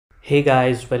Hey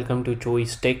guys, welcome to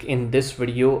Joey's Tech. In this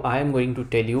video, I am going to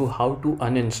tell you how to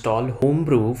uninstall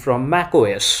Homebrew from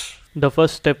macOS. The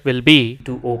first step will be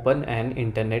to open an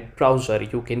internet browser.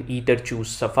 You can either choose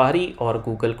Safari or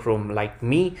Google Chrome like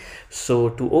me. So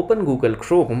to open Google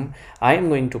Chrome, I am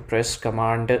going to press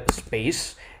Command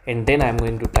space and then I'm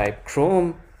going to type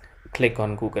Chrome, click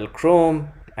on Google Chrome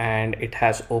and it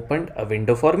has opened a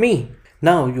window for me.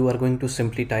 Now you are going to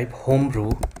simply type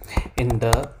Homebrew in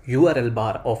the URL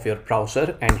bar of your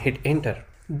browser and hit enter.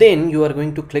 Then you are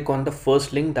going to click on the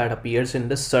first link that appears in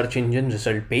the search engine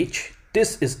result page.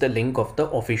 This is the link of the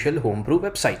official Homebrew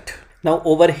website. Now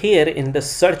over here in the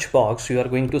search box, you are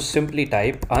going to simply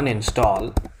type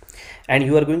uninstall and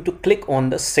you are going to click on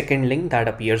the second link that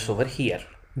appears over here.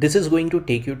 This is going to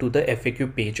take you to the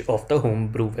FAQ page of the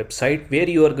Homebrew website where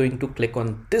you are going to click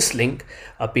on this link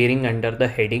appearing under the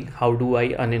heading How do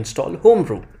I uninstall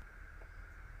Homebrew?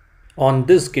 On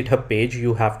this GitHub page,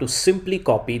 you have to simply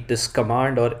copy this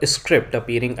command or script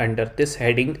appearing under this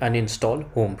heading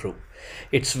uninstall Homebrew.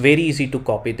 It's very easy to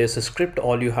copy this script.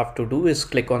 All you have to do is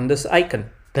click on this icon.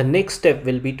 The next step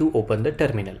will be to open the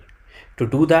terminal. To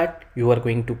do that, you are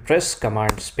going to press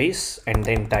Command space and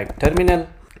then type terminal.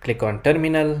 Click on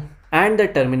terminal and the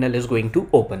terminal is going to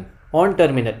open. On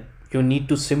terminal, you need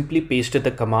to simply paste the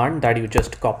command that you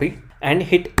just copied and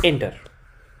hit enter.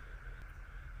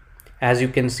 As you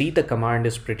can see, the command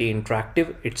is pretty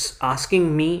interactive. It's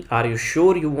asking me, are you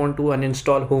sure you want to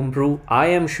uninstall Homebrew? I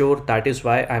am sure, that is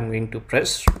why I'm going to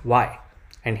press Y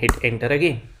and hit enter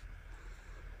again.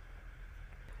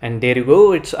 And there you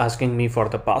go, it's asking me for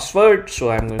the password. So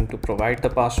I'm going to provide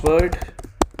the password.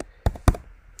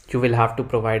 You will have to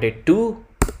provide it too.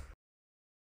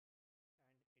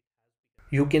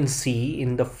 You can see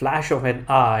in the flash of an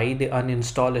eye, the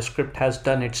uninstall script has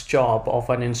done its job of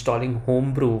uninstalling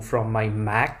Homebrew from my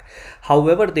Mac.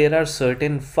 However, there are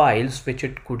certain files which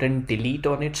it couldn't delete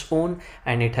on its own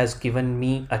and it has given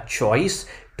me a choice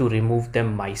to remove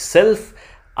them myself.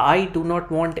 I do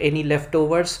not want any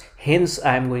leftovers, hence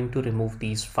I am going to remove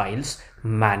these files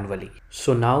manually.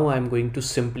 So now I'm going to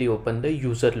simply open the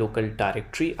user local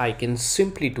directory. I can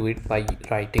simply do it by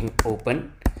writing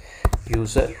open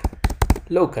user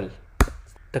local.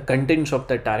 The contents of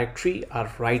the directory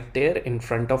are right there in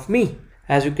front of me.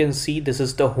 As you can see, this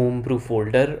is the Homebrew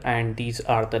folder and these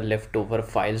are the leftover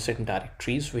files and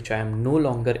directories which I am no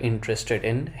longer interested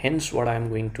in. Hence what I'm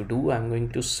going to do, I'm going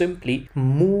to simply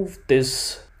move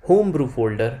this Homebrew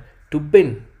folder to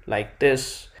bin like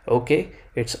this. Okay,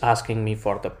 it's asking me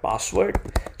for the password.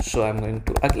 So I'm going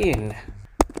to again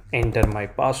enter my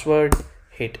password,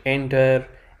 hit enter,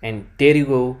 and there you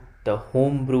go. The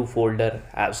Homebrew folder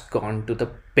has gone to the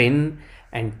bin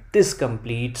and this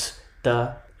completes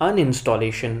the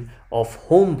uninstallation of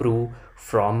Homebrew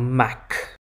from Mac.